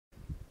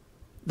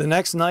The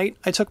next night,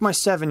 I took my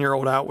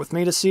 7-year-old out with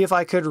me to see if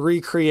I could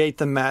recreate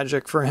the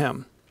magic for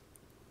him.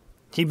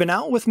 He'd been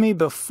out with me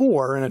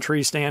before in a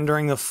tree stand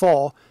during the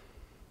fall,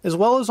 as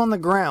well as on the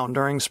ground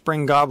during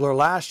spring gobbler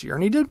last year,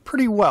 and he did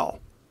pretty well.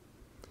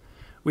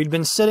 We'd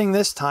been sitting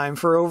this time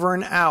for over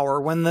an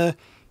hour when the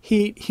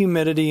heat,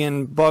 humidity,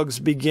 and bugs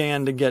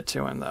began to get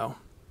to him, though.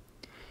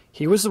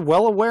 He was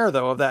well aware,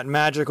 though, of that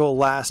magical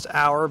last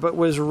hour, but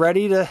was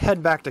ready to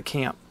head back to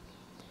camp.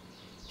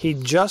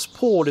 He'd just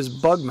pulled his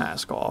bug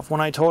mask off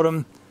when I told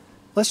him,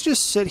 "Let's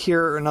just sit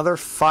here another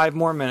 5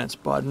 more minutes,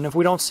 bud, and if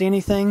we don't see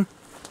anything,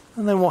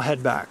 then we'll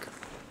head back."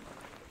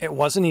 It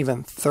wasn't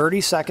even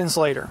 30 seconds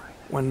later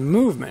when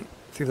movement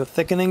through the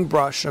thickening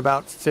brush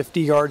about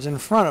 50 yards in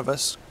front of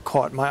us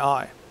caught my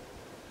eye.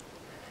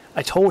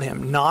 I told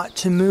him not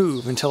to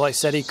move until I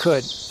said he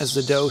could as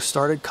the doe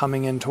started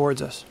coming in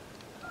towards us.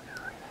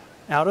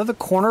 Out of the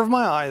corner of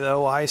my eye,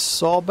 though, I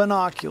saw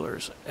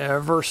binoculars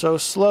ever so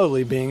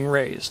slowly being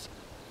raised.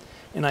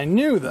 And I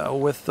knew, though,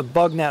 with the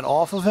bug net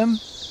off of him,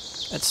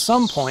 at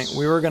some point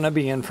we were going to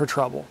be in for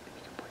trouble.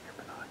 You can put your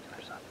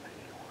binoculars up if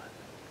you want.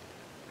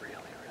 Really,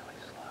 really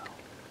slow.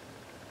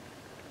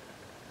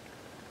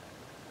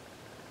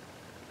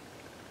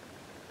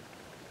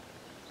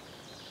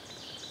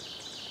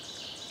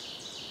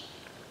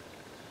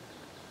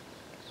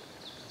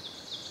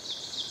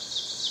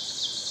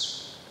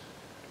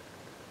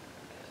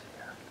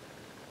 Easier.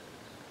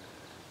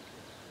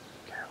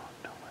 Careful,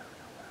 don't move,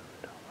 don't move,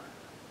 don't move.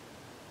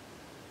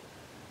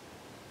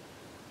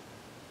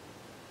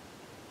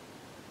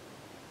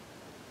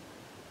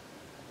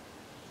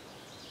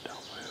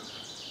 Don't move.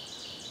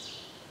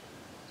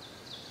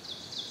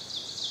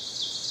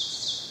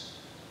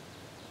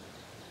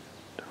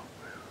 Don't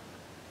move.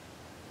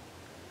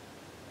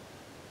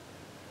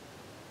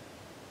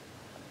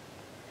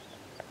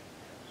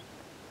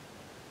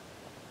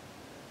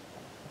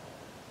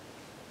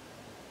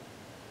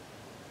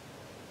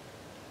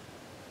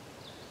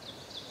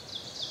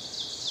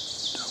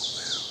 Don't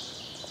move.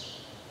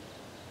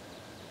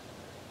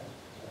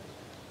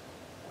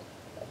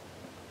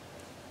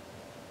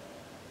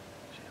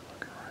 She's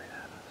looking right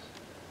at us.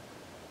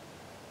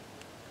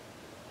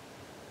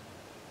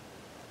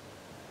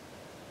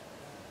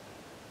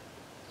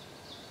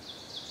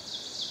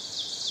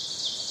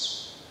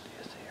 Do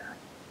you see her?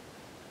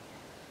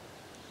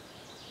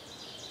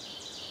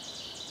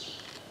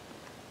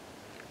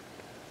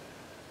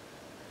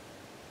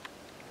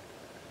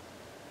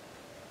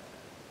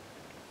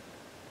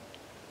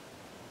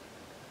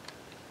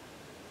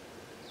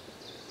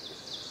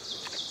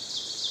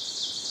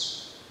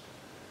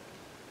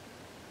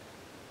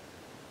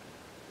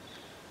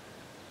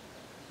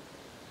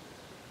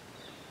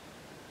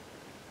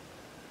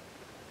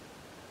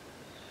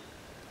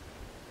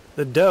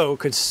 The doe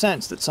could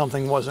sense that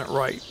something wasn't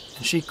right,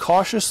 and she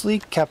cautiously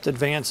kept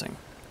advancing.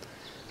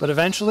 But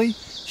eventually,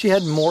 she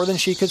had more than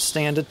she could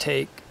stand to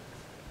take.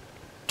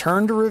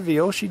 Turned to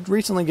reveal she'd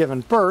recently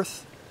given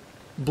birth,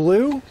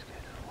 blew, She's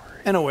getting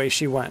worried. and away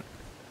she went.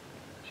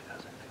 She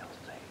doesn't feel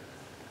safe.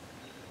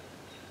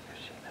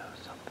 Because she knows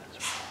something's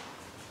wrong.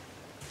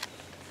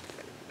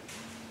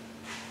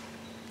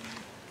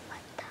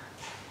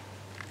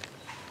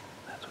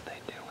 That's what they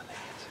do when they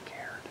get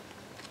scared.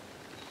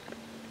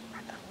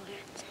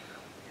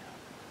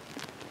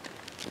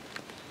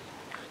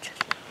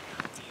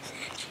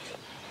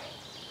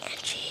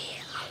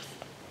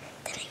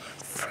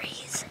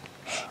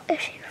 If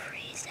she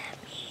freezes, that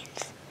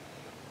means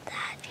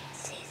that she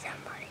sees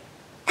somebody.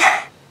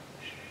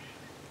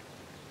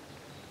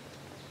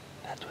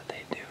 That's what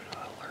they do to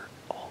alert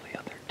all the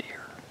other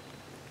deer.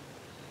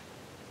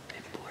 They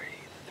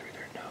breathe through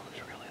their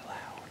nose really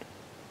loud.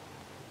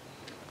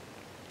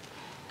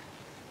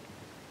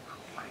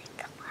 Oh my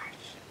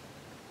gosh.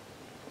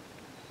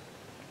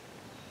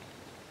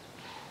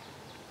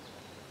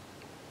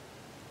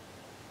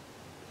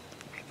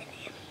 I didn't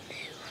even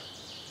move.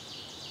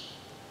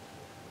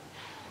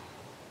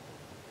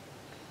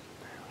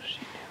 Well,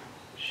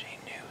 she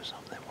knew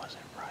something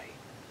wasn't right.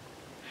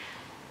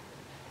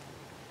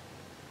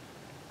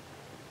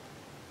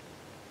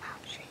 Wow,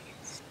 she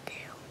is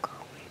still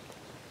going.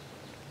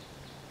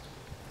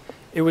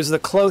 It was the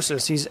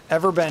closest he's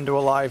ever been to a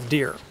live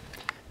deer.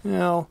 You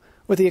know,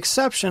 with the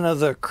exception of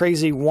the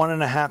crazy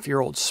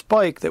 1.5-year-old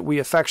Spike that we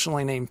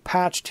affectionately named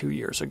Patch 2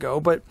 years ago,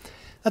 but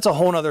that's a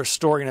whole other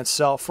story in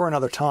itself for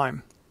another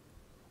time.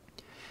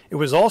 It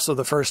was also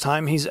the first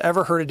time he's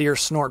ever heard a deer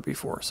snort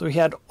before, so he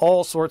had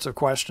all sorts of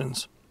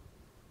questions.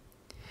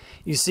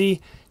 You see,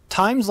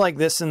 times like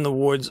this in the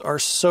woods are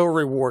so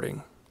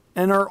rewarding,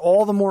 and are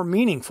all the more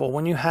meaningful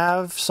when you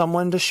have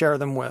someone to share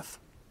them with.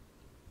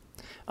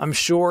 I'm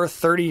sure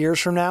 30 years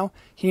from now,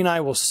 he and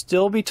I will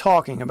still be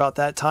talking about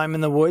that time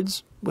in the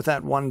woods with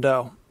that one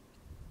doe.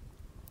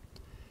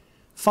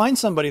 Find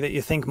somebody that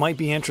you think might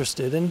be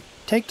interested and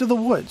take to the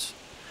woods.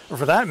 Or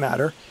for that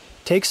matter,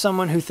 take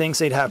someone who thinks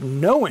they'd have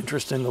no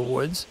interest in the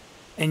woods,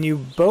 and you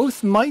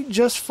both might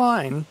just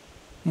find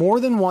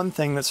more than one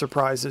thing that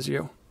surprises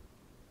you.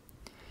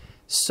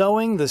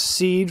 Sowing the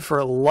seed for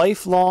a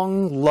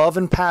lifelong love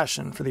and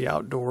passion for the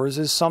outdoors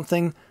is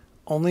something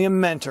only a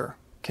mentor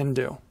can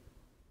do.